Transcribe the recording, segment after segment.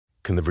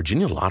Can the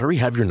Virginia Lottery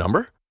have your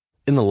number?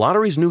 In the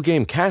lottery's new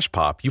game Cash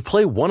Pop, you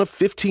play one of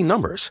 15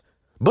 numbers.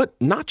 But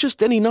not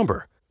just any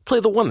number. Play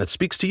the one that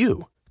speaks to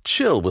you.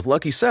 Chill with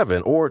Lucky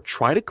 7 or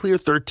try to clear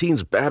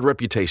 13's bad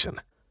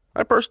reputation.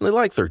 I personally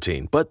like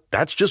 13, but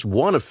that's just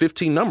one of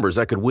 15 numbers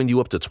that could win you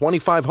up to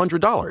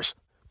 $2,500.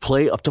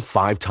 Play up to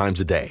 5 times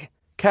a day.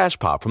 Cash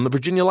Pop from the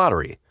Virginia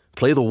Lottery.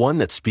 Play the one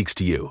that speaks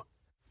to you.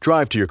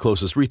 Drive to your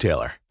closest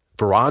retailer.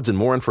 For odds and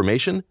more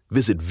information,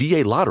 visit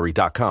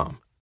VALottery.com.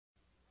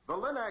 The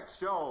Linux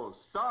Show,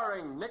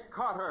 starring Nick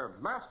Carter,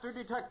 Master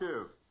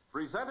Detective.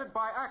 Presented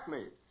by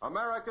Acme,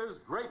 America's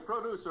great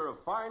producer of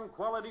fine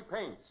quality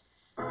paints.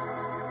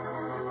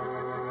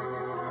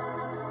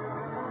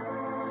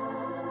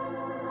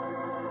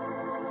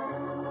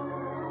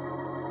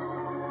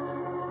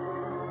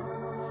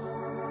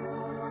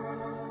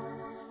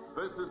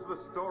 This is the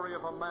story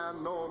of a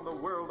man known the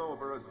world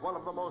over as one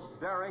of the most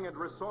daring and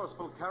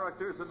resourceful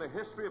characters in the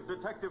history of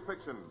detective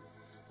fiction.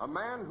 A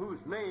man whose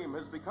name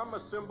has become a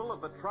symbol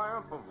of the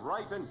triumph of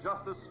right and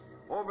justice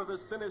over the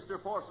sinister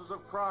forces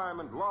of crime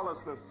and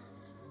lawlessness.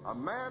 A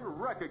man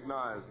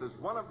recognized as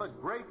one of the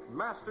great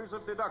masters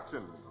of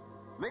deduction.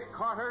 Nick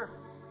Carter,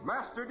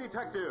 Master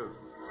Detective.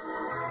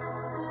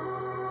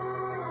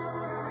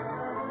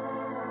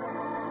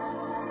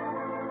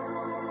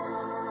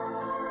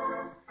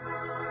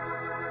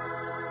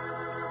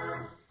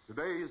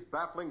 Today's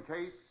baffling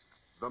case,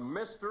 the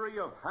mystery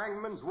of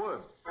Hangman's Wood.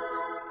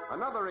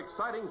 Another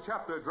exciting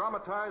chapter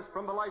dramatized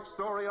from the life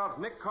story of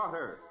Nick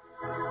Carter.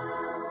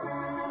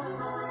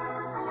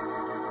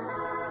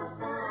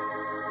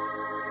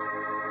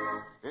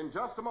 In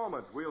just a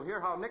moment, we'll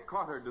hear how Nick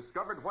Carter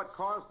discovered what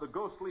caused the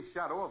ghostly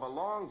shadow of a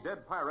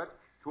long-dead pirate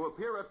to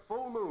appear at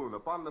full moon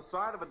upon the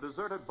side of a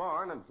deserted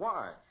barn and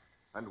why,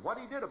 and what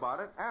he did about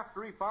it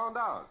after he found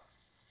out.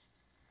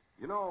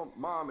 You know,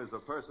 Mom is a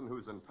person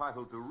who's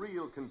entitled to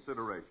real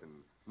consideration,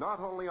 not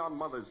only on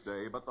Mother's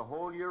Day, but the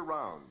whole year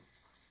round.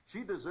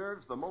 She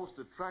deserves the most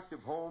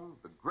attractive home,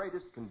 the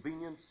greatest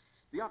convenience,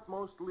 the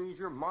utmost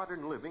leisure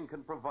modern living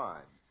can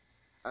provide.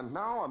 And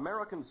now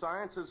American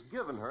science has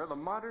given her the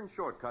modern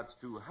shortcuts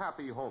to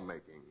happy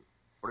homemaking.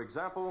 For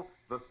example,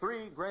 the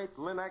 3 great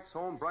Linux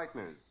home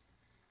brighteners.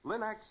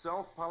 Linux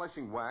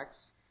self-polishing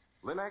wax,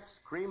 Linux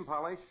cream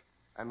polish,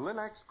 and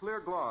Linux clear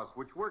gloss,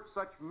 which work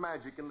such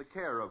magic in the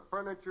care of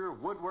furniture,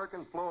 woodwork,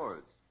 and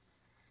floors.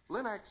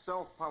 Linux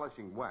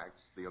self-polishing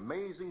wax, the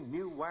amazing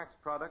new wax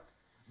product,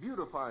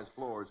 beautifies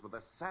floors with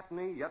a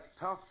satiny yet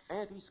tough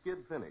anti-skid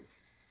finish.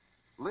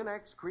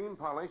 Linux cream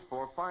polish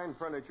for fine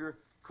furniture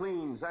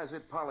cleans as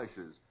it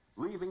polishes,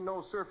 leaving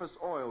no surface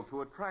oil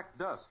to attract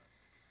dust.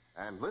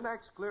 And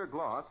Linux clear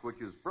gloss,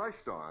 which is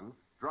brushed on,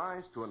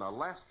 dries to an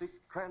elastic,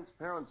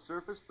 transparent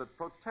surface that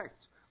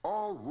protects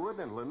all wood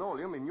and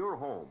linoleum in your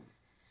home.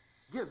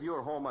 Give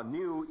your home a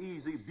new,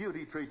 easy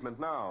beauty treatment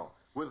now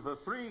with the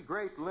 3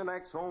 great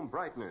Linux home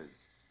brighteners.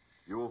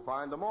 You'll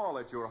find them all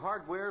at your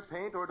hardware,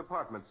 paint, or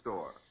department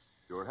store.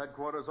 Your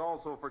headquarters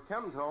also for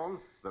Chemtone,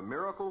 the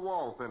Miracle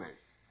Wall Finish.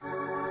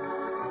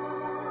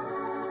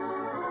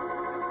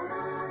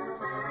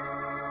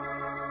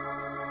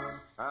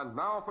 And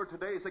now for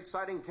today's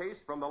exciting case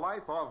from the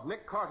life of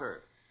Nick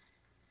Carter.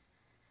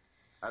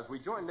 As we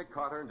join Nick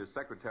Carter and his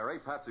secretary,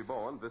 Patsy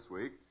Bowen, this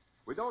week,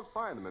 we don't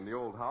find them in the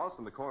old house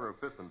in the corner of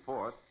 5th and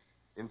 4th.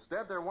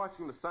 Instead, they're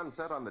watching the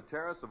sunset on the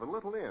terrace of a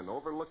little inn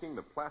overlooking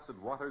the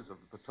placid waters of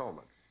the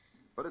Potomac.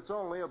 But it's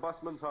only a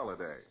busman's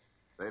holiday.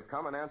 They've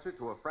come in answer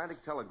to a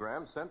frantic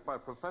telegram sent by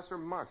Professor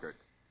Markert.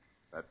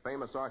 That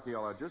famous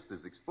archaeologist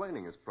is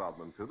explaining his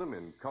problem to them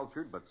in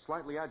cultured but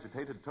slightly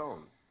agitated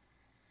tone.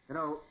 You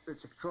know,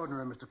 it's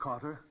extraordinary, Mr.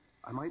 Carter.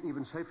 I might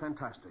even say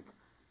fantastic.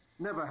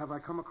 Never have I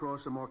come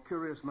across a more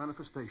curious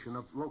manifestation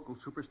of local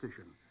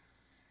superstition.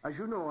 As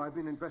you know, I've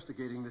been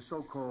investigating the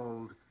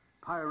so-called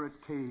pirate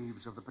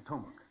caves of the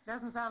Potomac.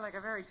 Doesn't sound like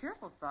a very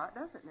cheerful spot,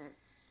 does it, Nick?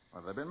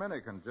 Well, there have been many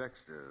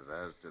conjectures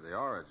as to the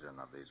origin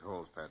of these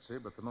holes, Patsy,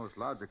 but the most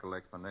logical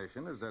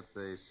explanation is that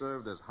they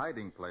served as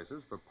hiding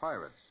places for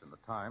pirates in the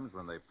times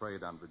when they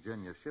preyed on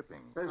Virginia shipping.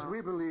 As we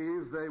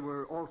believe, they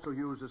were also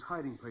used as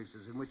hiding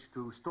places in which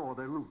to store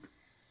their loot.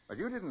 But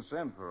you didn't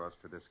send for us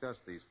to discuss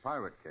these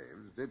pirate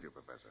caves, did you,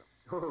 Professor?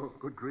 Oh,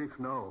 good grief,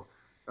 no.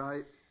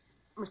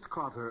 Mr.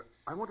 Carter,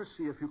 I want to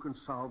see if you can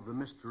solve the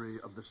mystery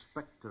of the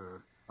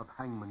specter of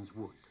Hangman's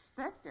Wood.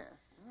 Spectre?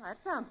 Well,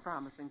 that sounds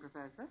promising,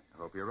 Professor. I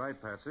hope you're right,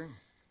 Patsy.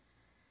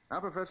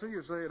 Now, Professor,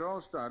 you say it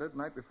all started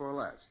night before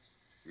last.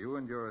 You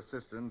and your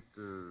assistant,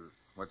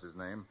 what's his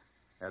name,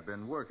 had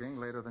been working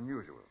later than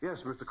usual.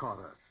 Yes, Mr.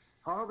 Carter.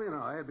 Harvey and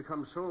I had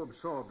become so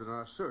absorbed in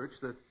our search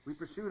that we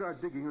pursued our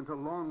digging until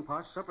long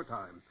past supper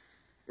time.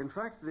 In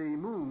fact, the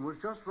moon was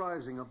just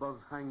rising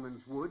above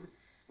Hangman's Wood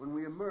when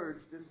we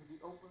emerged into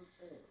the open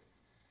air.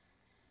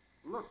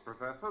 Look,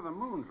 Professor, the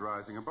moon's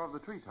rising above the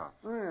treetops.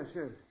 Oh,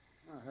 yes.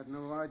 I had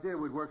no idea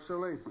we'd work so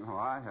late. Oh,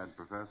 I had,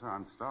 Professor.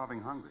 I'm starving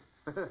hungry.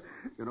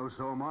 You know,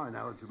 so am I,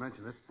 now that you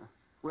mention it.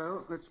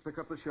 Well, let's pick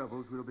up the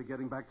shovels. We'll be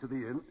getting back to the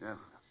inn. Yes.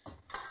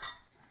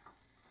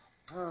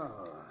 Ah,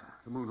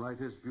 the moonlight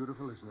is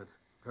beautiful, isn't it?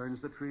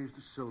 turns the trees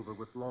to silver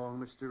with long,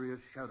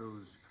 mysterious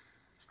shadows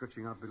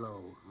stretching out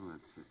below. Oh,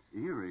 it's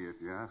eerie, if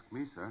you ask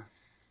me, sir.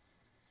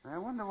 I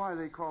wonder why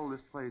they call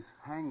this place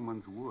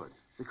Hangman's Wood.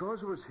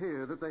 Because it was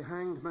here that they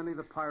hanged many of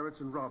the pirates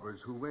and robbers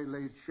who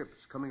waylaid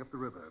ships coming up the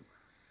river.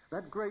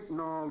 That great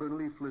gnarled and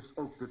leafless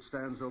oak that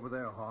stands over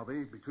there,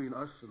 Harvey, between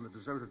us and the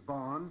deserted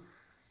barn,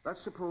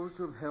 that's supposed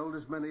to have held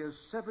as many as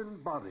 7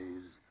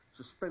 bodies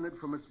suspended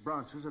from its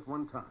branches at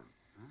one time.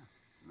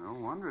 No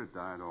wonder it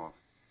died off.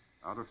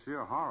 Out of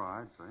sheer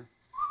horror, I'd say.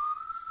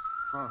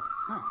 Oh,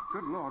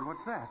 good Lord,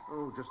 what's that?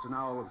 Oh, just an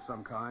owl of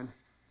some kind.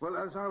 Well,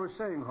 as I was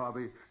saying,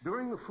 Harvey,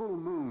 during the full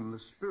moon, the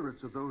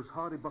spirits of those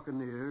hardy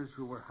buccaneers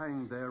who were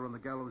hanged there on the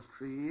gallows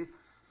tree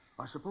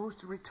are supposed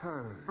to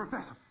return.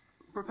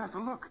 Professor,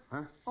 look.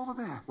 Huh? Over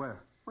there. Where?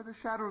 Where the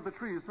shadow of the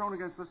tree is thrown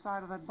against the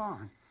side of that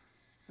barn.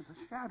 There's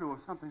a shadow of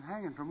something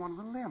hanging from one of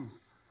the limbs.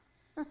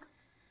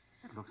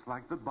 It looks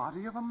like the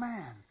body of a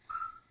man.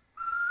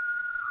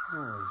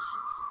 Yes.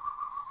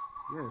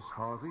 Yes,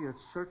 Harvey, it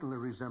certainly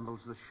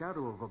resembles the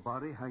shadow of a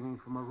body hanging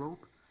from a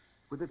rope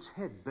with its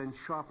head bent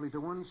sharply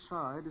to one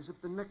side as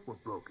if the neck were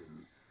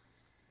broken.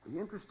 The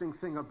interesting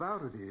thing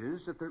about it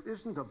is that there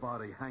isn't a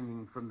body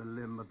hanging from the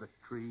limb of the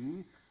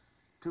tree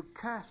to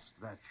cast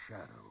that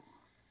shadow.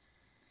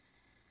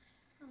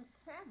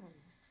 Uncanny.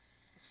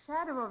 The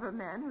shadow of a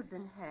man who'd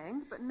been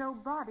hanged, but no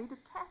body to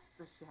cast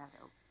the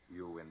shadow.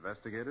 You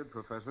investigated,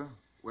 Professor?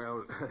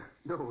 Well,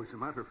 no, as a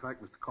matter of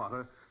fact, Mr.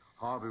 Carter,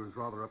 Harvey was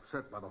rather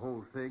upset by the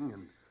whole thing,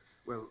 and,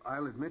 well,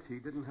 I'll admit he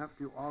didn't have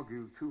to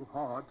argue too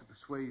hard to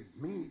persuade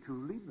me to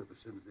leave the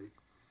vicinity.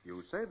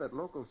 You say that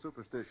local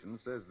superstition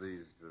says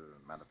these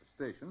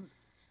manifestations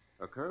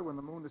occur when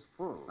the moon is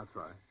full. That's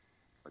right.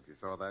 But you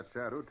saw that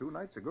shadow 2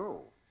 nights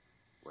ago.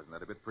 Wasn't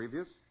that a bit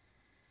previous?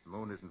 The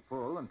moon isn't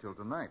full until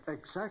tonight.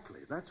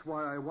 Exactly. That's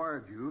why I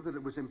wired you that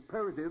it was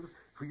imperative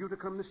for you to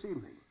come this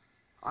evening.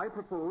 I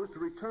propose to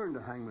return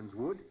to Hangman's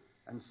Wood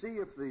and see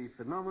if the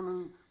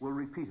phenomenon will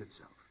repeat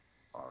itself.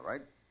 All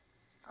right.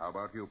 How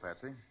about you,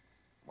 Patsy?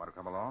 Want to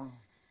come along?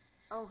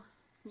 Oh,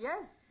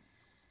 yes.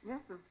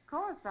 Yes, of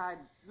course. I'd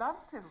love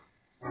to.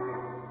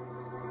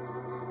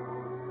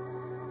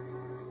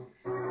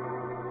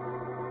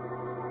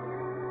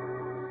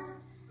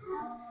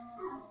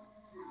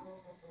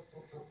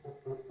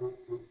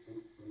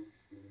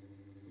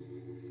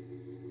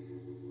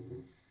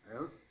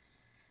 Well,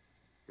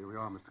 here we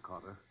are, Mr.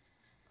 Carter.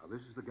 Now,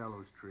 this is the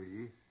gallows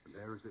tree, and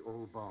there is the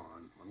old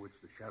barn on which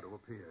the shadow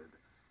appeared.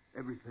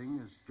 Everything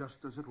is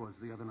just as it was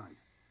the other night.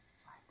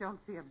 I don't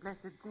see a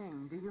blessed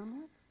thing, do you,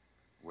 Nick?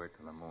 Wait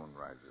till the moon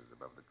rises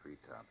above the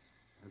treetops.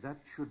 That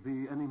should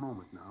be any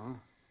moment now.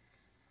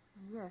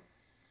 Yes.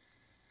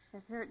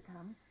 Yes, here it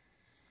comes.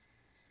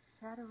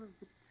 The shadow of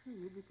the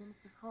tree begins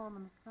to form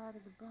on the side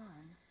of the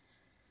barn.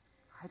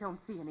 I don't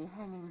see any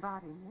hanging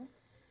body, Nick.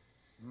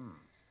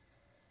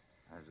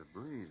 There's a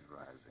breeze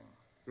rising.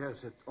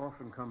 Yes, it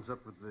often comes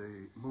up with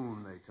the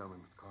moon, they tell me,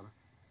 Mr. Carter.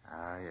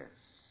 Ah, yes.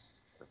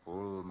 The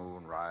full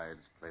moon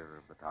rides clear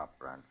of the top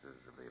branches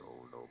of the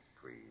old oak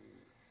tree.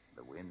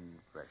 The wind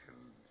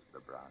freshens, the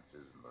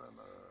branches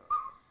murmur.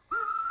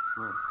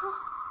 Oh,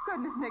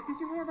 goodness, Nick, did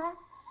you hear that?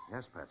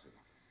 Yes, Patsy.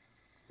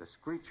 It's a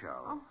screech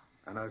owl. Oh.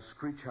 And a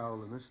screech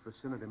owl in this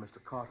vicinity,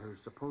 Mr. Carter,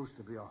 is supposed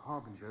to be a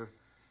harbinger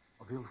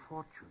of ill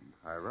fortune.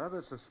 I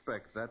rather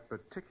suspect that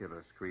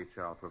particular screech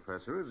owl,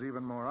 Professor, is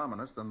even more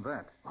ominous than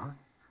that. What?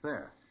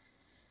 There.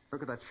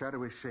 Look at that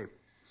shadowy shape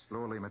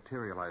slowly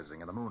materializing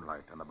in the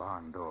moonlight on the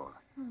barn door.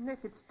 Oh, Nick,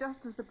 it's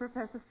just as the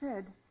professor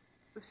said.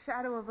 The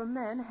shadow of a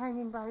man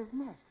hanging by his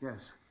neck.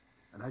 Yes.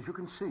 And as you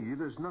can see,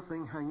 there's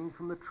nothing hanging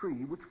from the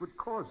tree which would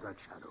cause that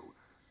shadow.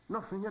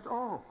 Nothing at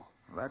all.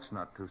 That's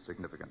not too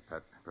significant,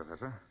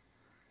 Professor.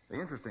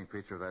 The interesting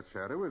feature of that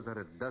shadow is that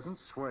it doesn't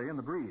sway in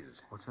the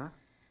breeze. What's that?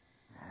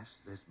 Yes,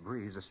 this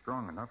breeze is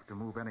strong enough to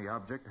move any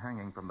object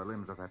hanging from the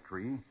limbs of that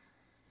tree,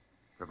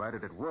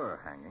 provided it were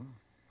hanging.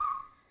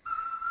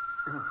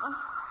 Oh,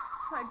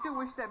 I do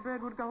wish that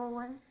bird would go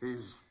away.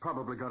 He's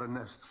probably got a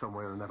nest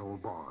somewhere in that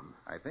old barn.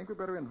 I think we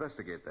better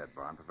investigate that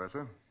barn,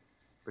 Professor.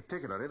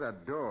 Particularly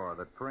that door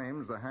that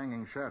frames the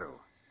hanging shadow.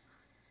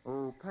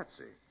 Oh,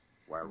 Patsy,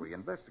 while we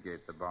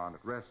investigate the barn it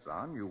rests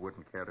on, you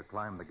wouldn't care to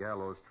climb the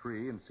gallows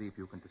tree and see if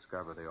you can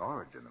discover the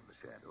origin of the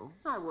shadow?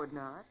 I would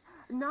not.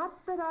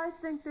 Not that I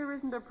think there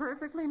isn't a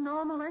perfectly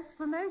normal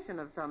explanation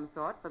of some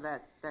sort for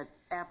that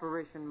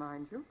apparition,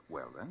 mind you.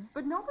 Well, then.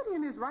 But nobody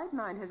in his right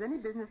mind has any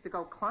business to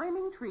go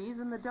climbing trees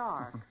in the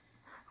dark.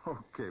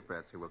 Okay,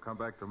 Patsy, we'll come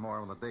back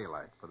tomorrow in the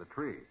daylight for the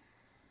tree.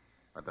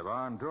 But the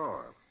barn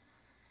door,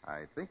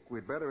 I think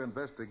we'd better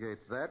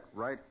investigate that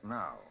right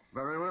now.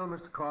 Very well,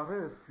 Mr.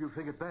 Carter, if you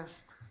think it best.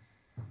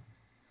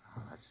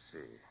 Let's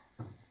see.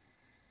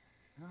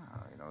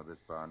 This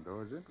barn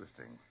door is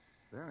interesting.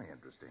 Very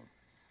interesting.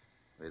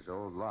 This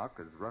old lock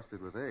is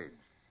rusted with age,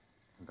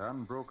 and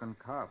unbroken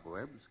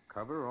cobwebs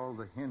cover all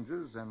the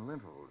hinges and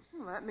lintels.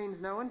 Well, that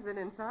means no one's been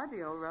inside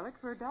the old relic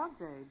for a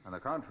dog's age. On the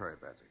contrary,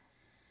 Patsy,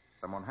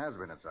 someone has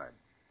been inside,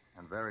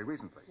 and very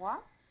recently.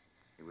 What?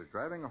 He was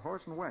driving a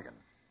horse and wagon.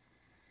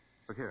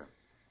 Look here,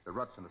 the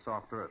ruts in the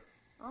soft earth.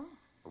 Oh.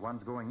 The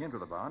ones going into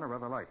the barn are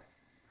rather light.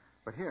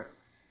 But here,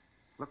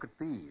 look at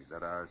these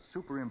that are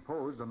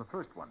superimposed on the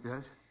first ones.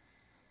 Yes?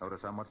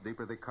 Notice how much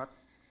deeper they cut?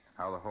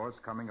 How the horse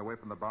coming away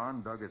from the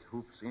barn dug his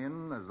hoofs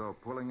in as though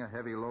pulling a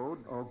heavy load?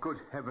 Oh, good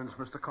heavens,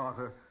 Mr.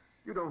 Carter.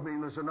 You don't mean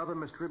there's another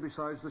mystery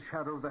besides the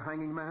shadow of the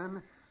hanging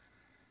man?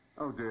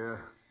 Oh,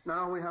 dear.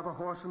 Now we have a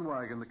horse and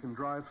wagon that can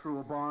drive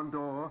through a barn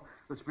door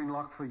that's been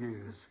locked for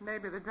years.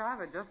 Maybe the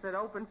driver just said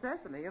open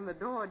sesame and the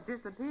door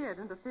disappeared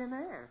into thin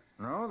air.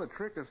 No, the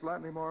trick is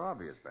slightly more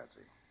obvious,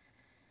 Patsy.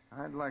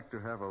 I'd like to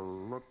have a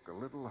look a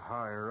little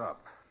higher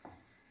up.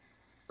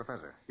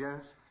 Professor,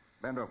 Yes?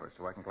 bend over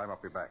so I can climb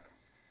up your back.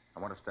 I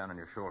want to stand on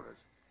your shoulders.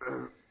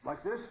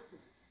 Like this?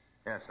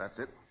 Yes, that's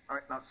it. All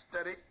right, now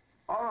steady.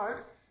 All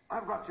right.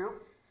 I've got you.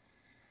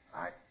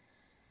 All right.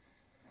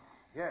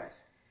 Yes.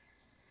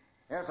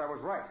 Yes, I was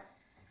right.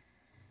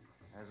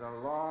 There's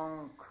a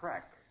long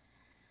crack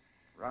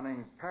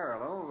running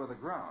parallel with the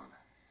ground.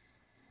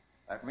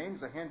 That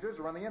means the hinges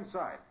are on the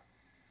inside.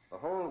 The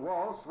whole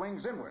wall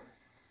swings inward.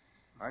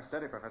 All right,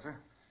 steady, Professor.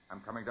 I'm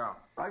coming down.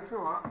 Right you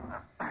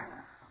are.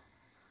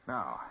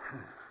 Now,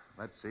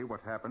 let's see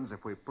what happens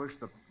if we push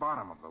the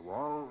bottom of the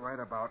wall right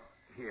about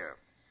here.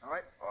 All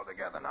right, all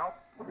together now.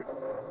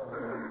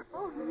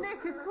 Oh, Nick,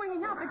 it's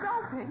swinging up. It's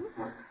open.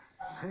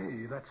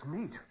 Say, that's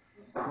neat.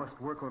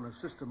 Must work on a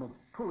system of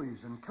pulleys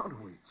and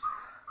counterweights.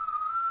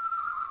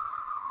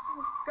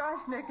 Oh, gosh,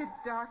 Nick, it's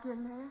dark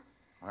in there.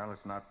 Well,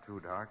 it's not too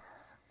dark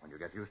when you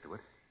get used to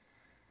it.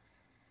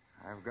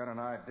 I've got an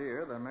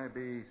idea there may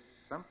be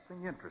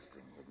something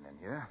interesting hidden in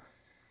here.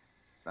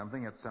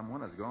 Something that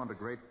someone has gone to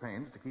great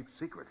pains to keep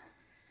secret.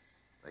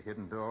 The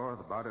hidden door,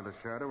 the bodiless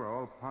shadow are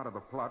all part of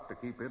a plot to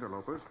keep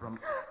interlopers from...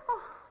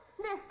 Oh,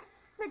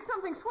 Nick,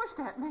 something swished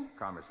at me.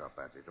 Calm yourself,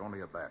 Patsy. It's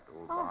only a bat.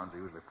 Old barns are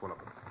usually full of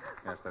them.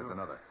 Yes, there's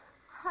another.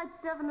 I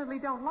definitely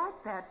don't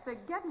like that. They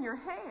get in your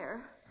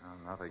hair.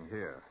 Oh, nothing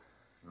here.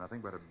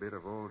 Nothing but a bit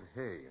of old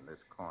hay in this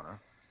corner.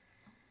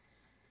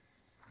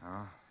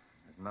 Oh,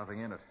 there's nothing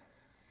in it.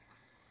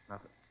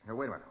 Nothing. Here,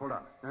 wait a minute. Hold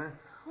on. Huh?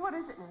 What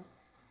is it, Nick?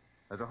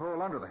 There's a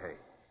hole under the hay.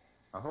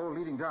 A hole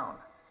leading down.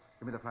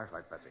 Give me the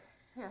flashlight, Patsy.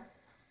 Here.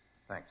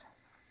 Thanks.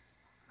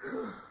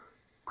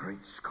 Great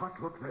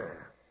Scott, look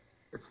there.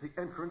 It's the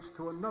entrance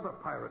to another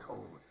pirate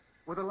hole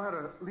with a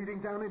ladder leading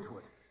down into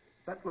it.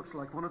 That looks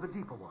like one of the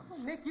deeper ones.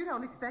 Oh, Nick, you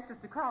don't expect us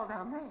to crawl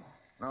down there.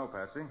 No,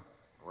 Patsy.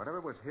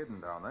 Whatever was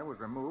hidden down there was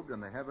removed in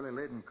the heavily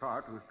laden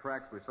cart whose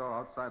tracks we saw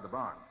outside the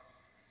barn.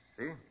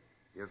 See?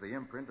 Here's the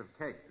imprint of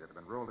kegs that have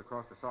been rolled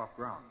across the soft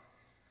ground.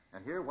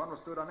 And here one was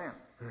stood on end.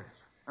 Yes.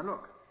 And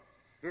look,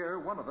 here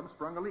one of them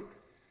sprung a leak.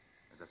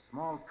 There's a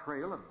small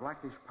trail of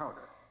blackish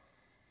powder.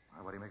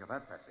 Well, what do you make of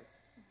that, Patsy?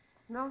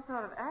 No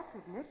sort of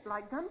acid, Nick,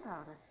 like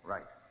gunpowder.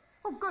 Right.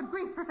 Oh, good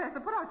grief, Professor,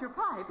 put out your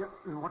pipe.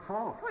 Yeah, what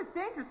for? Oh, it's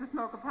dangerous to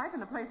smoke a pipe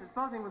in a place that's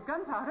bulging with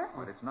gunpowder.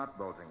 But it's not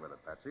bulging with it,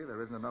 Patsy.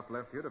 There isn't enough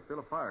left here to fill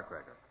a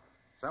firecracker.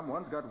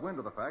 Someone's got wind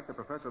of the fact that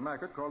Professor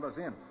Mackert called us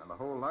in, and the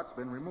whole lot's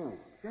been removed.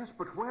 Yes,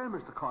 but where,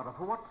 Mr. Carter?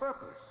 For what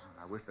purpose?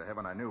 I wish to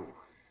heaven I knew.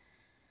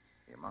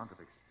 The amount of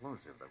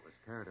explosive that was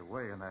carried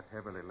away in that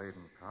heavily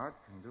laden cart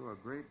can do a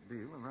great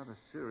deal of rather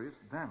serious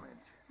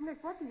damage.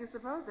 Nick, what do you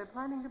suppose they're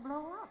planning to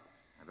blow up?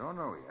 I don't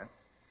know yet,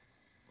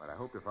 but I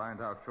hope to find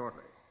out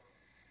shortly.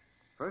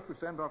 First, we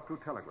send off 2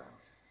 telegrams.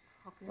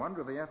 Okay. One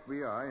to the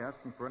FBI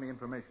asking for any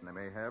information they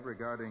may have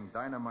regarding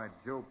Dynamite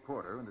Joe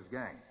Porter and his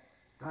gang.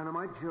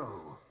 Dynamite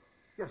Joe.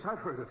 Yes, I've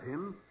heard of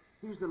him.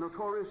 He's the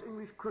notorious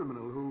English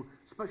criminal who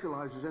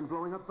specializes in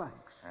blowing up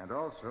banks. And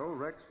also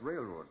wrecks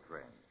railroad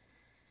trains.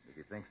 If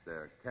he thinks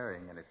they're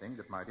carrying anything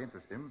that might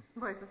interest him,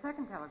 Where's the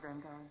second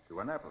telegram going? to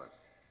Annapolis.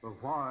 Well,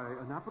 why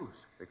Annapolis?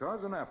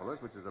 Because Annapolis,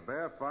 which is a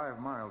bare 5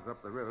 miles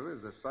up the river,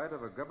 is the site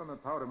of a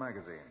government powder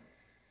magazine.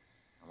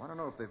 I want to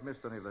know if they've missed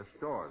any of their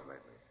stores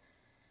lately.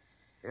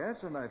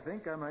 Yes, and I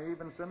think I may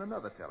even send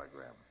another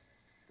telegram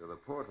to the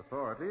Port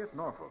Authority at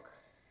Norfolk.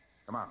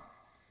 Come on.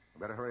 We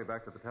better hurry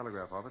back to the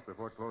telegraph office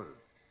before it closes.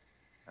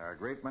 There are a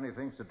great many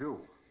things to do,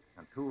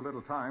 and too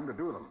little time to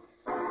do them.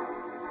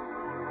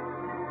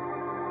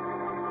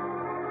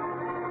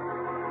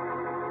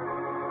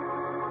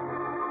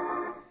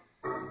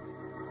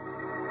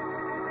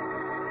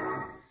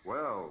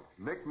 Well,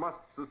 Nick must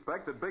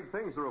suspect that big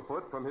things are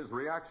afoot from his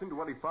reaction to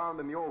what he found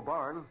in the old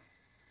barn.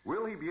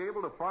 Will he be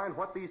able to find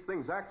what these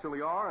things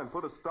actually are and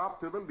put a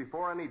stop to them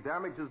before any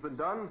damage has been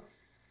done?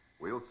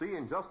 We'll see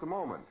in just a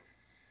moment.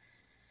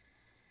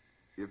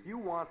 If you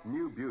want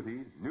new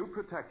beauty, new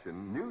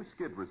protection, new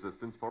skid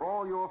resistance for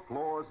all your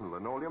floors and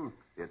linoleum,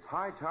 it's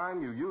high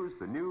time you use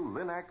the new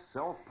Linex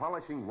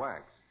self-polishing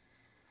wax.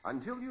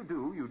 Until you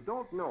do, you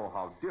don't know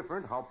how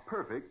different, how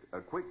perfect a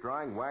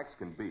quick-drying wax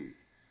can be.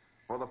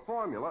 For the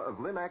formula of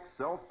Linex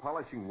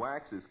self-polishing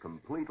wax is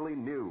completely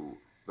new,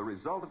 the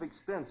result of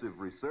extensive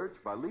research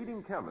by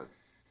leading chemists.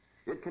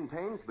 It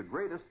contains the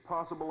greatest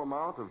possible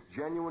amount of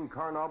genuine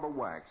carnauba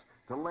wax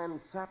to lend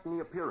satiny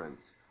appearance,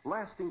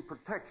 lasting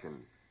protection,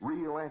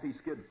 real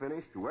anti-skid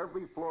finish to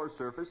every floor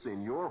surface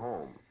in your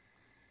home.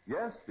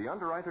 Yes, the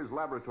underwriters'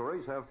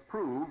 laboratories have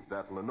proved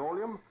that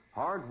linoleum,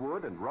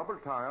 hardwood, and rubber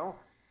tile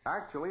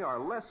actually are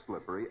less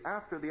slippery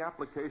after the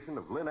application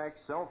of Linex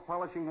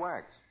self-polishing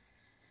wax.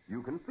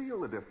 You can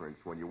feel the difference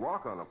when you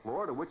walk on a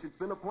floor to which it's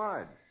been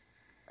applied.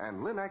 And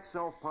Linex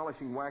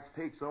self-polishing wax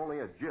takes only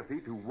a jiffy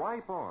to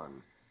wipe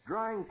on,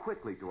 drying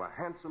quickly to a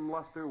handsome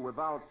luster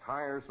without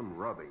tiresome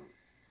rubbing.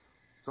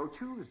 So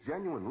choose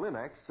genuine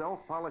Linex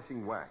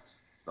self-polishing wax,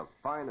 the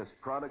finest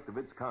product of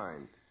its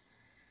kind.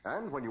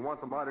 And when you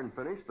want the modern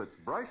finish that's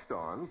brushed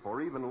on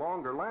for even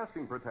longer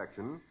lasting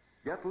protection,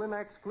 get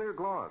Linex Clear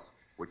Gloss,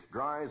 which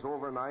dries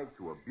overnight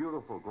to a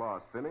beautiful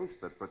gloss finish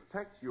that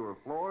protects your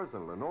floors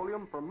and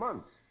linoleum for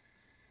months.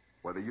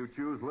 Whether you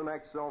choose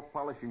Linex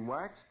self-polishing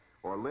wax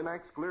or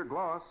Linex Clear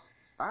Gloss,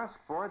 ask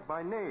for it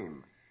by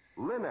name,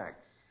 Linex,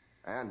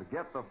 and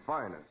get the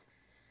finest.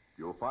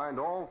 You'll find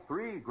all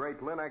three great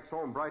Linex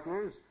home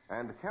brighteners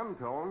and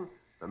Chemtone,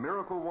 the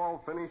miracle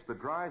wall finish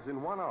that dries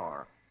in 1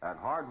 hour, at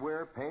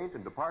hardware, paint,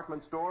 and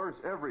department stores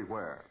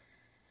everywhere.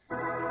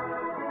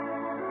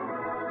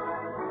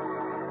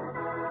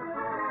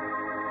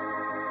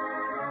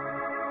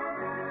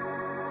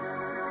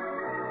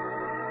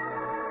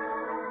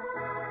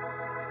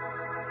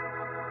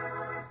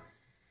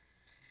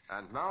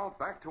 And now,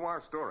 back to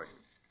our story.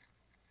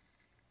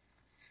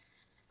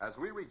 As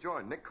we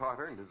rejoin Nick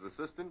Carter and his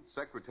assistant,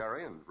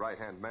 secretary, and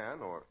right-hand man,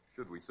 or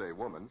should we say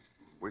woman,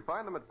 we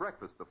find them at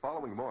breakfast the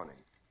following morning.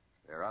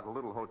 They're at a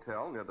little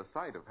hotel near the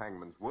site of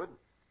Hangman's Wood,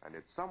 and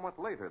it's somewhat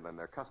later than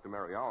their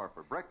customary hour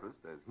for breakfast,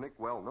 as Nick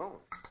well knows.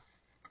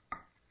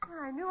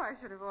 I knew I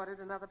should have ordered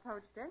another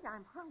poached egg.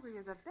 I'm hungry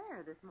as a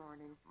bear this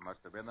morning. Must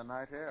have been the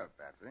night air,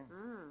 Patsy.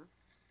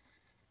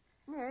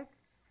 Nick,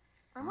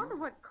 I wonder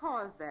what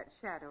caused that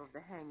shadow of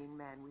the hanging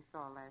man we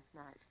saw last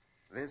night.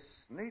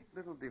 This neat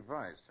little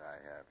device I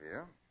have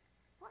here,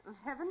 What in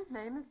heaven's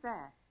name is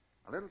that?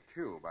 a little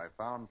tube I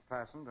found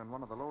fastened in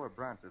one of the lower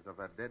branches of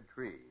that dead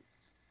tree.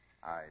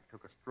 I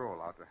took a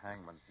stroll out to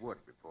Hangman's Wood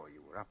before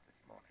you were up this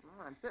morning.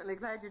 Well, I'm certainly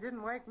glad you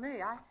didn't wake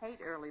me. I hate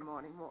early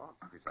morning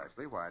walks.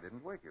 Precisely why I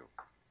didn't wake you.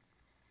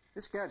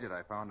 This gadget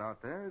I found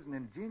out there is an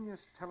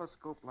ingenious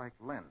telescope-like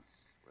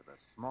lens with a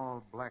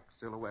small black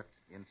silhouette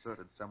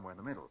inserted somewhere in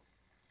the middle.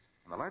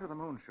 When the light of the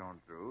moon shone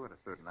through, at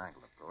a certain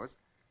angle, of course,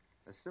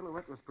 the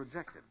silhouette was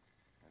projected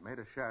and made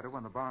a shadow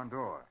on the barn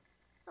door.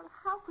 Well,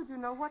 how could you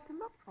know what to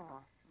look for?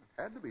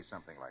 It had to be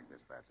something like this,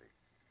 Patsy.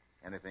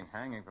 Anything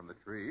hanging from the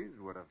trees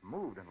would have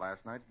moved in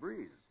last night's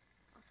breeze.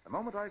 The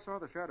moment I saw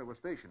the shadow was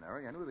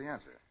stationary, I knew the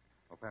answer.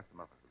 Oh, pass the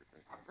muffins, will you,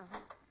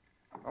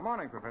 please? Good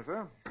morning,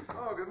 Professor.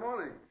 Oh, good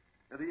morning.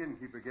 The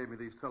innkeeper gave me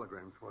these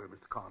telegrams for you,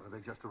 Mr. Carter.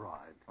 They just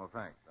arrived. Oh,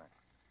 thanks. Oh,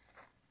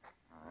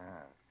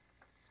 yeah.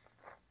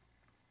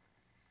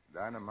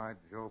 Dynamite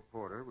Joe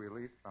Porter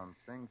released from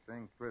Sing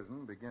Sing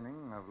prison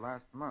beginning of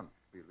last month,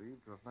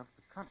 believed to have left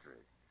the country.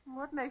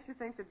 What makes you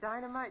think that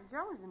Dynamite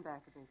Joe is in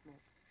back of this,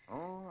 Nick?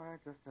 Oh, I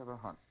just have a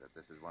hunch that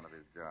this is one of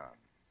his jobs.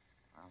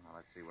 Well, now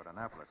let's see what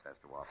Annapolis has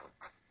to offer.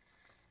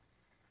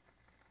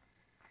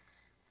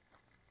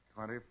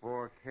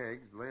 24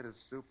 kegs,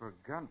 latest super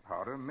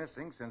gunpowder,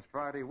 missing since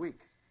Friday week.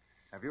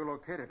 Have you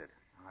located it?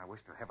 I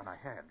wish to heaven I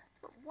had.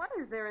 But what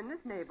is there in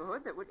this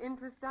neighborhood that would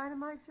interest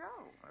Dynamite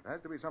Joe? It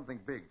has to be something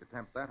big to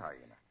tempt that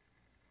hyena.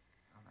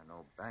 Well, I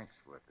know Bank's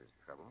worth his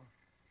trouble.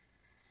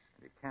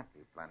 And he can't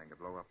be planning to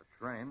blow up a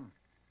train.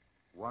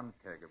 1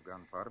 keg of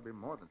gunpowder would be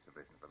more than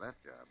sufficient for that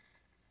job.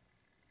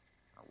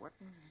 Now, what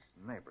in this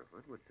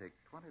neighborhood would take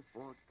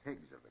 24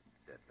 kegs of the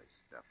deadly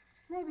stuff?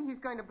 Maybe he's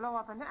going to blow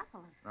up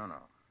Annapolis.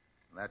 No.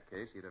 In that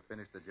case, he'd have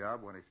finished the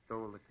job when he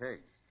stole the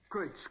kegs.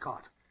 Great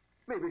Scott.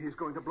 Maybe he's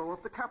going to blow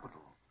up the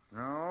Capitol.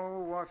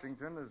 No,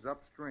 Washington is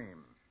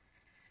upstream.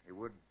 He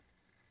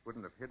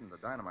wouldn't have hidden the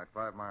dynamite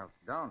 5 miles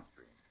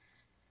downstream,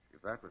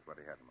 if that was what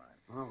he had in mind.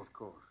 Oh, of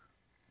course.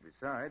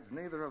 Besides,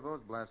 neither of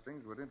those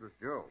blastings would interest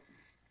Joe.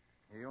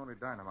 He only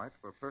dynamites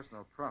for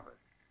personal profit.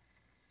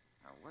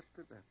 Now, what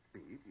could that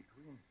be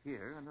between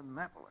here and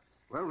Annapolis?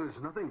 Well,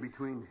 there's nothing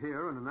between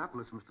here and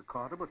Annapolis, Mr.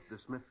 Carter, but the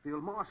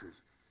Smithfield Marshes.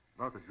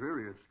 About the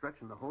dreariest stretch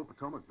in the whole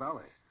Potomac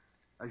Valley.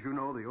 As you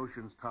know, the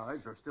ocean's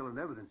tides are still in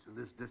evidence in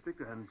this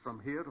district, and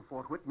from here to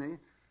Fort Whitney,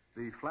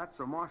 the flats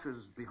or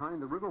marshes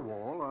behind the river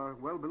wall are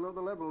well below the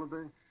level of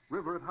the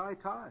river at high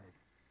tide.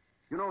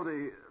 You know,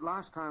 the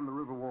last time the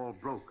river wall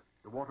broke,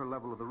 the water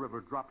level of the river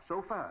dropped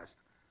so fast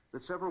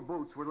that several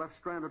boats were left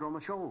stranded on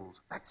the shoals.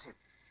 That's it.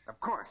 Of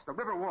course, the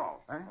river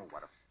wall. Eh? Oh,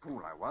 what a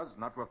fool I was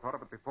not to have thought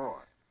of it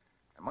before.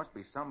 There must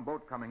be some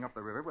boat coming up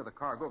the river with a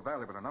cargo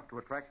valuable enough to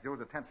attract Joe's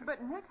attention.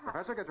 But, Nick,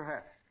 Professor, get your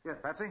hat. Yes.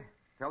 Patsy,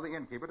 tell the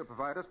innkeeper to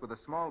provide us with a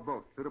small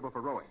boat suitable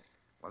for rowing.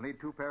 We'll need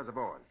 2 pairs of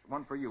oars,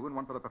 1 for you and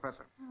 1 for the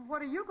professor.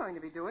 what are you going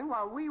to be doing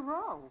while we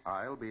row?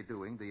 I'll be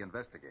doing the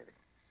investigating.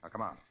 Now,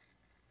 come on.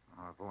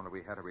 Oh, if only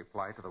we had a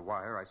reply to the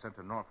wire I sent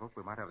to Norfolk,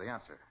 we might have the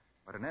answer.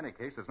 But in any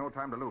case, there's no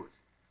time to lose.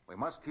 We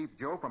must keep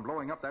Joe from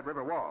blowing up that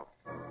river wall.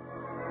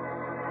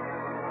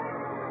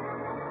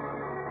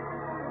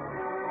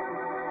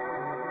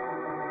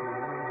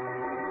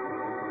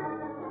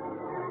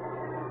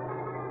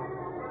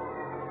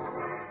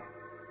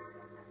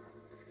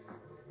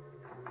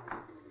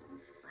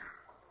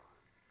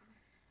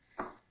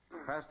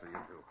 Faster, you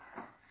two.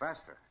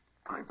 Faster.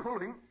 I'm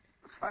pulling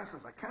as fast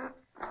as I can.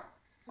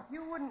 If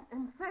you wouldn't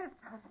insist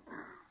on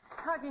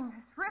hugging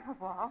this river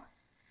wall,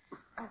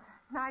 there's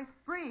a nice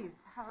breeze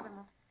out in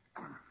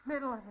the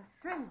middle of the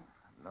stream.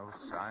 No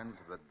signs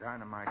of the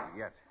dynamite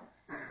yet.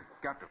 We've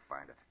got to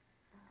find it.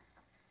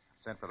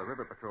 Sent for the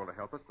river patrol to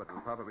help us, but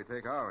it'll probably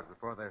take hours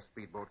before their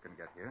speedboat can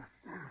get here.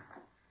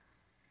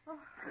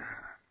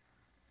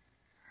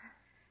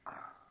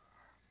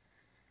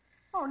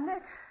 Oh,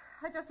 Nick,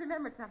 I just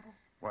remembered something.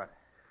 What?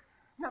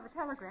 Another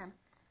telegram.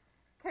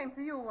 Came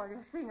for you while you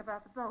were seeing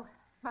about the boat.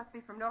 Must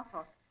be from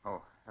Norfolk.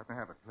 Oh, let me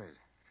have it, please.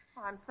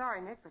 Oh, I'm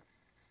sorry, Nick, but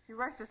you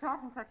rushed us off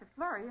in such a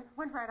flurry, it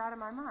went right out of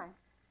my mind.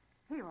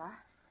 Here you are.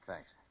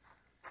 Thanks.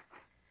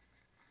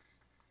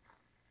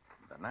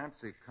 The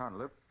Nancy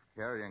Cunliffe,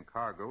 carrying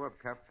cargo of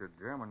captured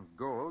German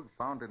gold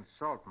found in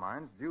salt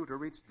mines, due to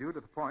reach due to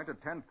the point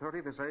at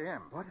 10:30 this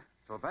a.m. What?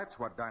 So that's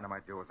what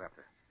Dynamite Joe is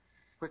after.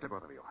 Quickly,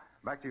 both of you.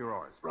 Back to your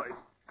oars. Right.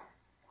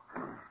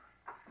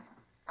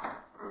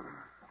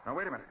 Now,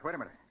 wait a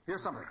minute.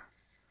 Here's something.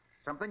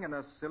 Something in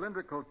a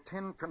cylindrical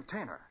tin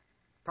container,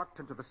 tucked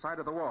into the side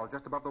of the wall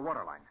just above the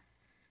waterline.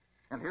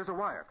 And here's a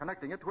wire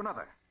connecting it to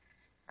another.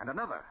 And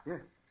another. Yeah.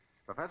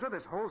 Professor,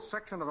 this whole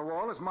section of the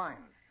wall is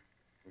mined.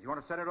 He's going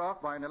to set it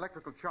off by an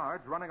electrical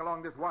charge running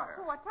along this wire.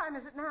 Well, what time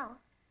is it now?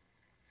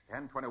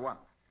 10:21.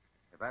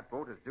 If that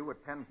boat is due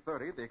at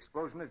 10:30, the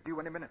explosion is due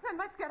any minute. Then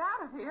let's get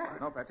out of here.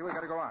 No, Patsy, we've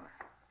got to go on.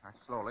 Right,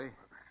 slowly.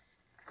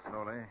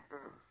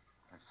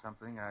 There's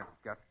something I've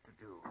got to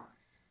do.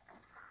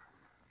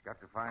 I've got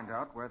to find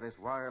out where this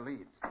wire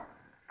leads.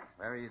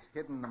 Where he's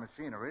hidden the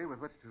machinery with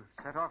which to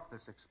set off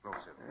this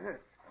explosive. Yeah,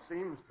 it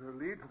seems to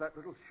lead to that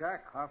little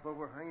shack half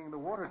overhanging the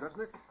water, doesn't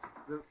it?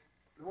 The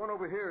one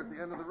over here at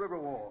the end of the river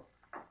wall.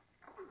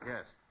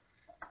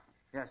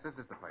 Yes, this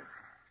is the place.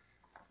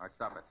 All right,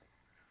 stop, Betsy.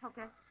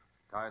 Okay.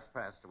 Tie us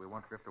fast so we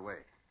won't drift away.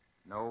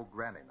 No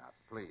granny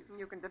knots, please.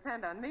 You can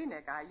depend on me,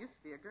 Nick. I used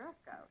to be a Girl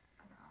Scout.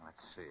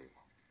 Let's see.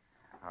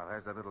 Now,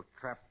 there's a little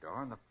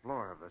trapdoor in the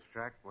floor of the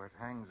shack where it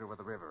hangs over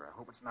the river. I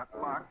hope it's not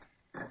locked.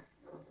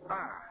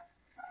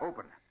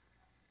 Open.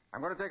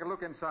 I'm going to take a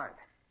look inside.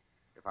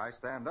 If I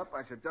stand up,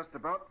 I should just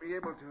about be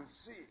able to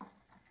see.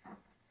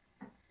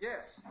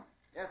 Yes,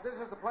 this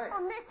is the place.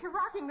 Oh, Nick, you're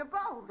rocking the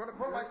boat. I'm going to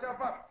pull myself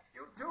up.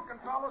 You two can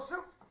follow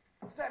suit.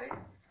 Steady.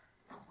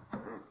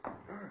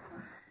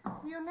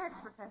 You next,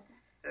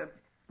 Professor.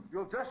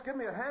 You'll just give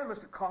me a hand,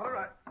 Mr.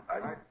 Carter.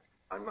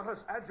 I'm not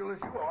as agile as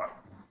you are.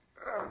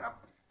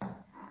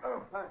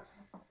 Oh, thanks.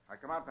 All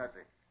right, come on, Patsy.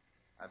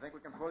 I think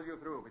we can pull you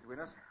through between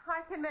us.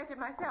 I can make it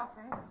myself,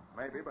 thanks.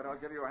 Maybe, but I'll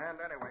give you a hand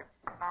anyway.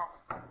 Now,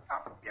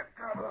 up you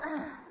come.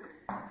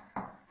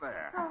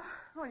 There. Oh,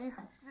 well, you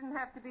didn't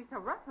have to be so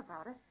rough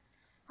about it.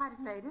 I'd have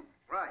made it.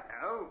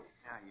 Righto.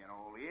 Now you're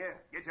all here.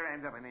 Get your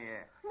hands up in the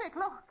air. Nick,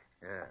 look.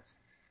 Yes.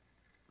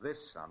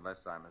 This,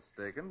 unless I'm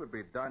mistaken, would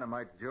be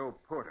Dynamite Joe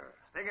Porter.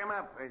 Stick 'em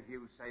up, as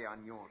you say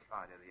on your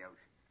side of the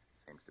ocean.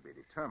 Seems to be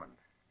determined.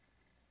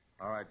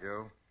 All right,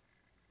 Joe.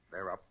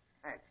 They're up.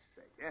 That's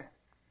better.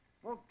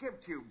 What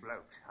kept you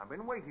blokes? I've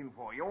been waiting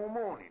for you all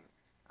morning.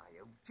 I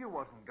hoped you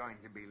wasn't going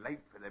to be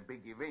late for the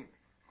big event.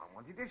 I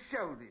wanted to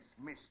show this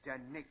Mr.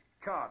 Nick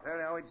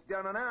Carter how it's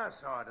done on our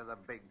side of the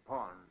big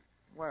pond.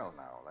 Well,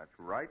 now, that's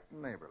right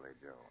neighborly,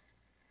 Joe.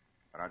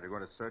 But aren't you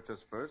going to search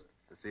us first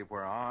to see if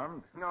we're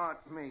armed?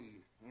 Not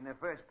me. In the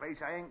first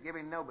place, I ain't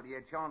giving nobody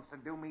a chance to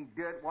do me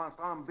dirt whilst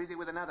I'm busy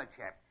with another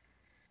chap.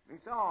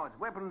 Besides,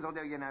 weapons will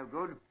do you no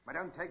good, but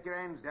don't take your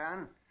hands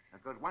down,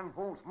 because one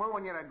false move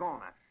and you're a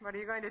goner. What are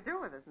you going to do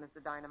with us,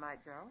 Mr.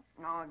 Dynamite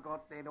Joe? I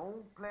got that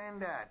all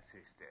planned out,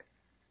 sister.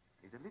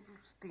 There's a little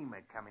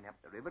steamer coming up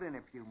the river in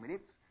a few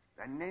minutes,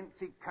 the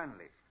Nancy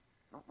Cunliffe.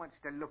 Not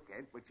much to look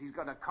at, but she's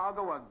got a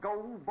cargo of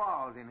gold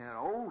bars in her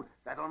hold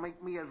that'll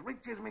make me as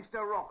rich as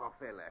Mr.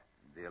 Rockefeller.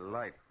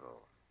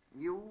 Delightful.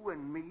 You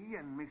and me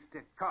and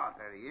Mr.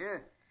 Carter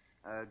here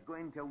are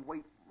going to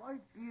wait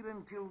right here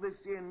until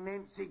this here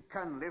Nancy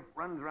Cunliffe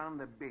runs round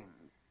the bend.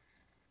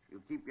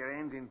 You keep your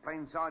hands in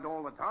plain sight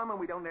all the time and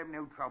we don't have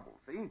no trouble,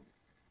 see?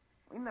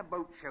 When the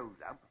boat shows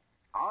up,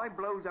 I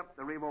blows up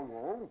the river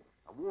wall,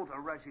 the water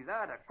rushes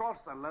out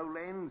across the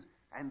lowlands,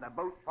 and the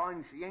boat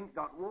finds she ain't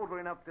got water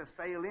enough to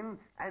sail in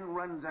and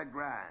runs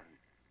aground.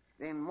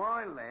 Then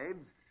my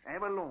lads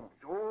have a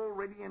launch all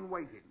ready and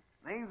waiting.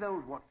 They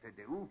knows what to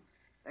do.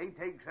 They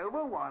takes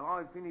over while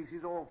I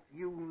finishes off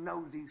you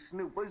nosy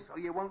snoopers so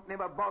you won't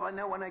never bother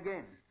no one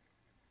again.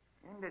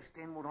 You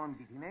understand what I'm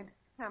getting at?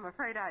 I'm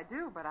afraid I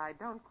do, but I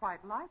don't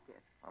quite like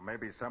it. Or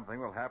maybe something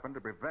will happen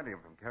to prevent him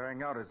from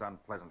carrying out his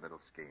unpleasant little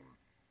scheme.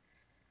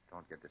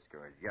 Don't get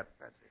discouraged yet,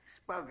 Patsy.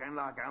 Spoken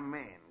like a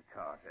man,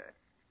 Carter.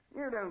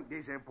 You don't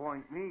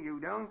disappoint me, you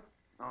don't.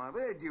 I've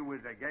heard you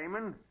was a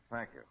gameman.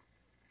 Thank you.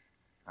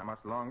 How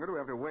much longer do we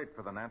have to wait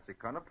for the Nancy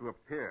Cunliffe to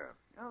appear?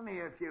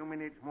 Only a few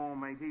minutes more,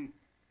 matey.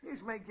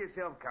 Just make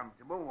yourself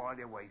comfortable while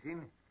you're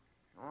waiting.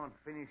 I'd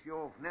finish you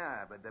off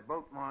now, but the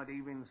boat might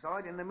heave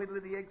inside in the middle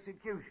of the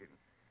execution.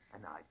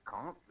 And I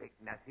can't let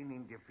nothing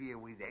interfere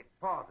with that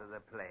part of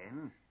the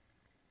plan.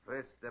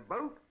 First the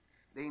boat,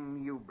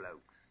 then you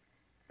blokes.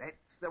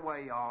 That's the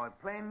way I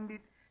planned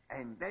it,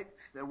 and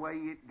that's the way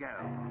it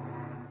goes.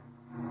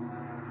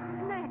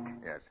 Nick!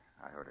 Yes,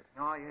 I heard it.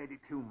 I heard it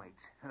too,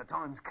 mates, and the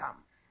time's come.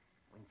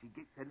 When she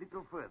gets a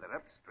little further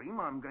upstream,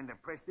 I'm going to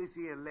press this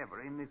here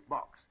lever in this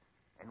box.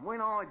 And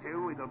when I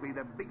do, it'll be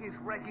the biggest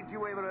racket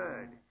you ever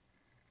heard.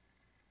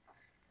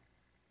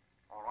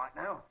 All right,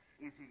 now,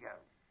 here she goes.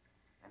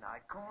 And I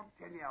can't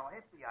tell you how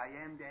happy I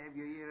am to have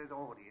you here as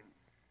audience.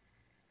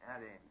 Now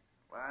then,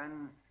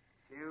 1,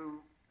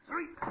 2,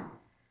 3.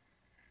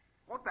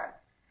 What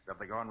that?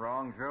 Something gone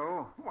wrong,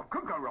 Joe? What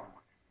could go wrong?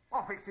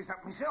 I'll fix this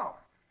up myself.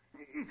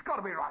 It's got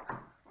to be right.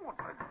 What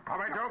the... All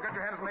right, Joe, get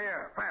your hands in the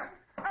air. Fast.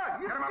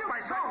 Get him up, my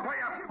son. Way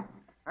up.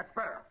 That's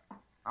better.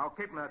 I'll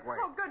keep him that way.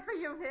 Oh, good for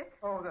you, Nick.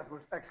 Oh, that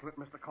was excellent,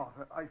 Mr.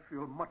 Carter. I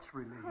feel much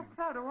relieved. Oh,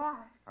 so do I.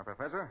 Now,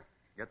 Professor,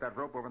 get that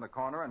rope over in the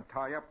corner and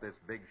tie up this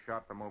big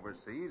shot from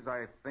overseas.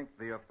 I think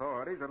the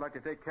authorities would like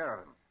to take care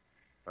of him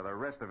for the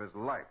rest of his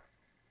life.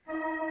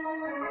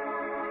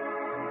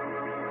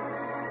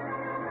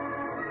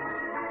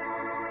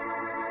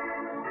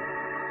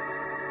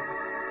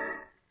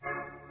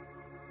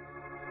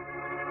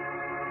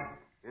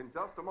 In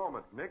just a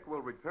moment, Nick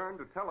will return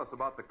to tell us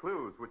about the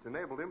clues which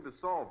enabled him to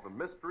solve the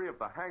mystery of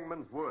the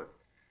Hangman's Wood.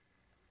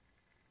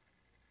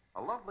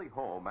 A lovely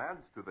home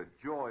adds to the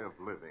joy of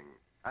living,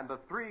 and the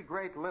 3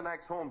 great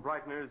Linux home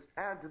brighteners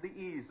add to the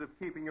ease of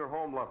keeping your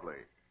home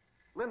lovely.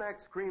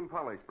 Linux Cream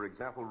Polish, for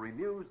example,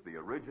 renews the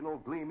original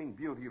gleaming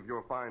beauty of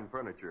your fine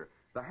furniture,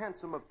 the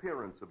handsome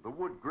appearance of the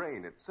wood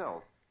grain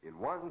itself, in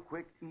one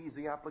quick,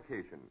 easy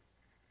application.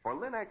 For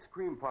Linux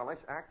Cream Polish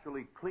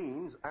actually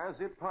cleans as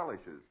it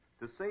polishes,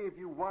 to save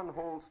you one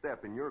whole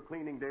step in your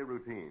cleaning day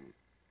routine.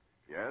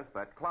 Yes,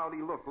 that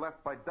cloudy look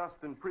left by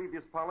dust and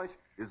previous polish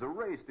is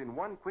erased in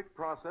one quick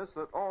process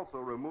that also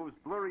removes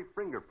blurry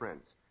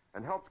fingerprints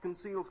and helps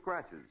conceal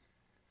scratches.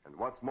 And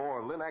what's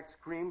more, Linux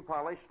Cream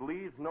Polish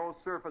leaves no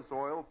surface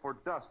oil for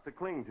dust to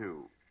cling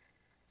to.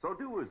 So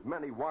do as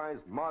many wise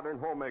modern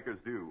homemakers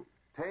do.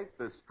 Take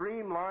the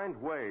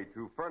streamlined way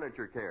to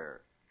furniture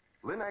care.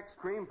 Linux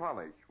Cream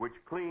Polish,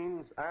 which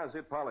cleans as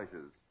it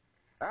polishes.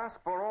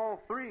 Ask for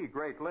all 3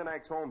 great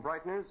Linux home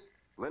brighteners,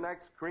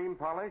 Linux Cream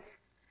Polish,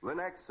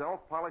 Linux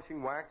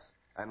Self-Polishing Wax,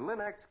 and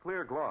Linux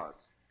Clear Gloss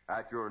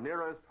at your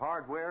nearest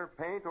hardware,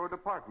 paint, or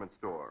department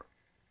store.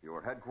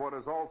 Your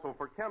headquarters also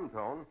for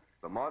Chemtone,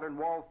 the modern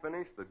wall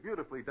finish that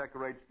beautifully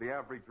decorates the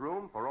average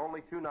room for only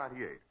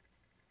 $2.98.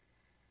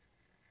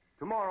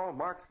 Tomorrow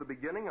marks the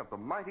beginning of the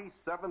mighty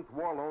 7th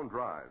War Loan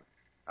Drive.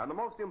 And the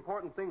most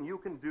important thing you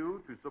can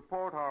do to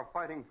support our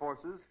fighting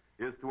forces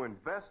is to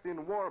invest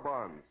in war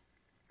bonds.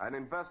 An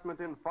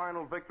investment in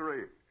final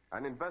victory,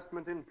 an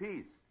investment in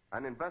peace,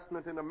 an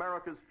investment in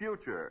America's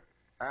future,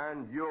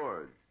 and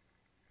yours.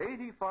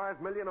 85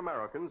 million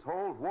Americans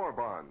hold war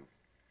bonds,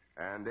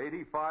 and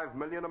 85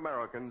 million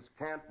Americans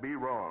can't be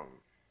wrong.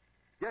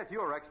 Get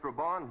your extra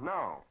bond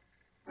now.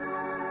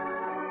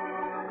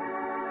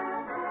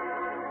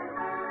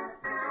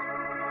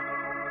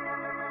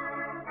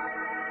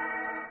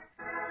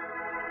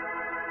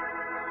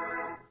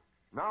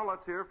 Now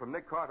let's hear from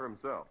Nick Carter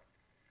himself.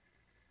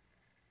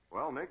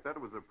 Well, Nick, that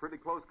was a pretty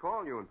close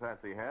call you and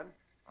Patsy had.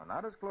 Well,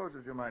 not as close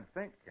as you might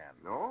think, Ken.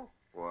 No?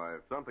 Why,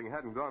 if something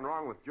hadn't gone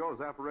wrong with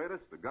Joe's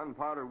apparatus, the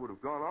gunpowder would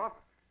have gone off,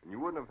 and you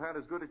wouldn't have had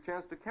as good a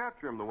chance to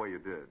capture him the way you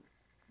did.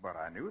 But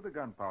I knew the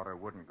gunpowder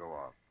wouldn't go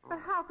off. But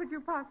how could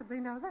you possibly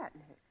know that,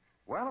 Nick?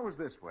 Well, it was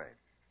this way.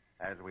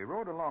 As we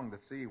rode along the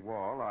sea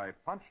wall, I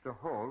punched a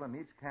hole in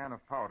each can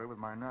of powder with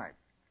my knife.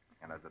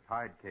 And as the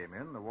tide came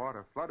in, the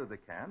water flooded the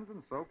cans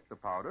and soaked the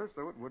powder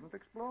so it wouldn't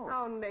explode.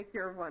 Oh, Nick,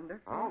 you're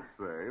wonderful. I'll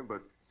say,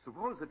 but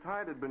suppose the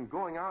tide had been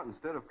going out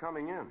instead of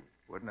coming in.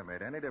 Wouldn't have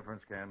made any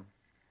difference, Ken.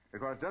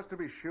 Because just to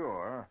be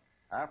sure,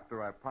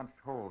 after I punched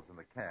holes in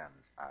the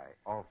cans, I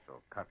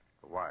also cut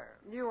the wire.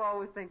 You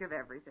always think of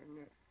everything,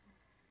 Nick.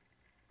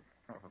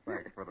 Oh,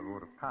 thanks for the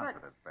vote of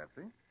confidence,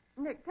 Betsy.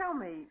 Nick, tell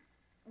me,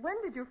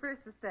 when did you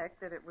first suspect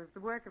that it was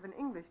the work of an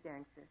English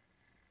gangster?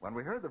 When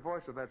we heard the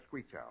voice of that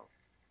screech owl,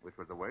 which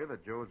was the way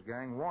that Joe's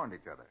gang warned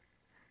each other.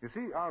 You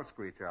see, our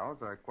screech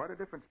owls are quite a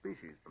different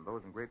species from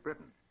those in Great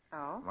Britain.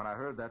 Oh? When I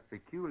heard that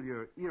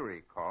peculiar,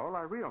 eerie call,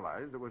 I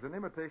realized it was an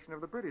imitation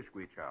of the British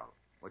screech owl,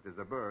 which is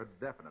a bird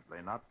definitely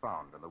not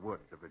found in the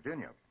woods of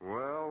Virginia.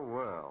 Well,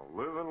 well,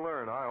 live and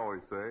learn, I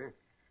always say.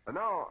 And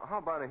now, how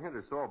about a hint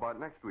or so about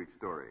next week's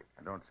story?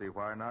 I don't see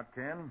why not,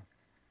 Ken.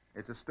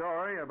 It's a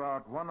story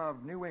about one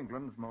of New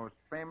England's most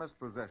famous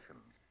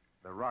possessions,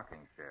 the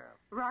rocking chair.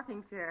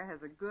 Rocking chair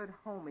has a good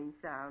homey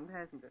sound,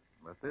 hasn't it?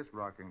 But this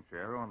rocking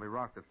chair only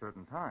rocked at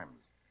certain times,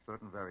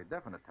 certain very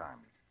definite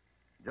times,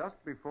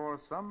 just before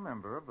some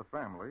member of the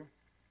family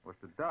was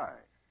to die.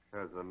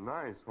 Has a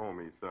nice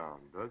homey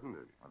sound, doesn't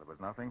it? Well, there was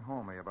nothing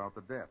homey about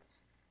the deaths.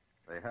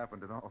 They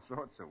happened in all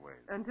sorts of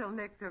ways. Until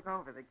Nick took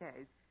over the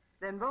case.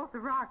 Then both the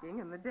rocking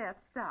and the death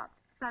stopped,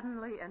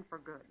 suddenly and for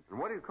good. And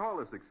what do you call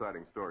this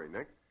exciting story,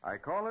 Nick? I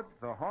call it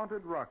the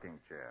Haunted Rocking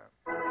Chair.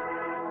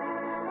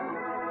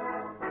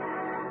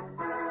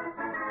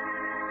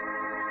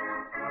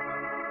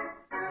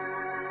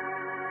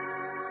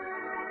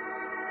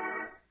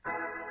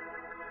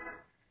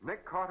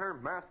 Carter,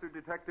 Master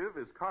Detective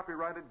is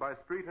copyrighted by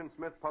Street and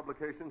Smith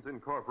Publications,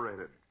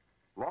 Incorporated.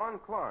 Lon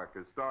Clark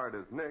is starred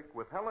as Nick,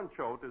 with Helen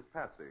Choate as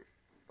Patsy.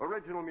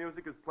 Original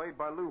music is played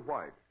by Lou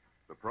White.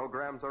 The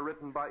programs are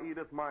written by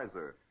Edith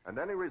Miser, and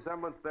any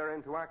resemblance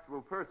therein to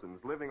actual persons,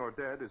 living or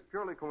dead, is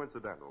purely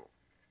coincidental.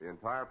 The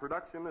entire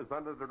production is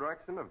under the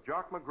direction of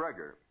Jock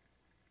McGregor.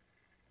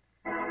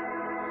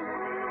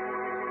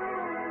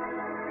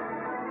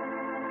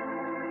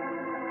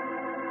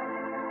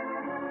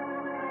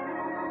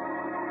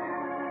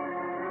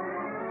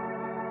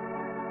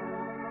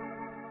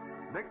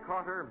 Nick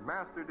Carter,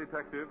 Master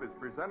Detective, is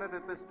presented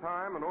at this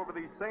time and over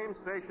these same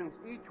stations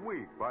each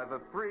week by the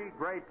three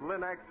great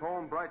Linex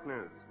home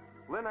brighteners: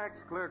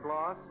 Linex Clear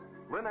Gloss,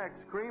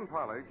 Linex Cream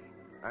Polish,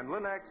 and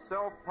Linex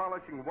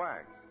Self-Polishing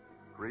Wax.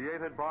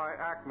 Created by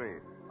Acme,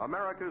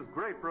 America's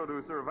great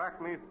producer of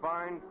Acme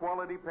fine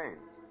quality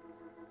paints.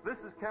 This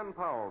is Ken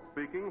Powell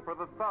speaking for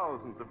the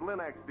thousands of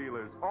Linex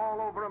dealers all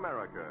over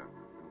America,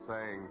 and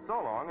saying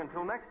so long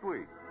until next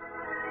week.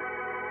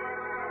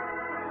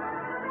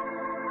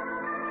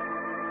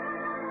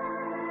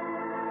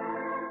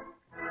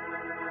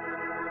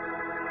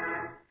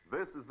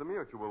 This is the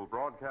Mutual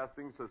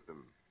Broadcasting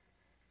System.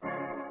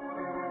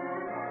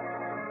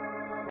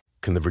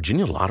 Can the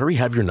Virginia Lottery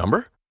have your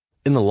number?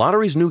 In the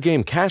lottery's new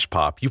game Cash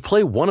Pop, you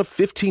play one of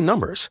 15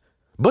 numbers.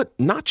 But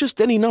not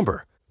just any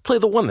number. Play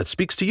the one that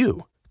speaks to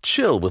you.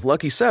 Chill with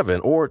Lucky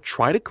 7 or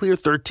try to clear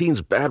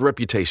 13's bad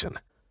reputation.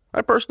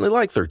 I personally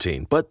like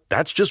 13, but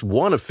that's just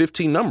one of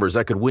 15 numbers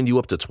that could win you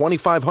up to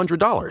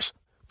 $2,500.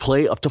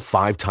 Play up to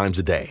 5 times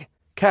a day.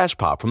 Cash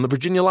Pop from the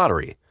Virginia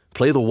Lottery.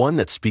 Play the one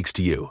that speaks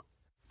to you.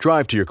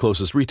 Drive to your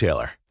closest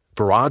retailer.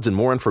 For odds and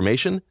more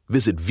information,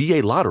 visit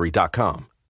VALottery.com.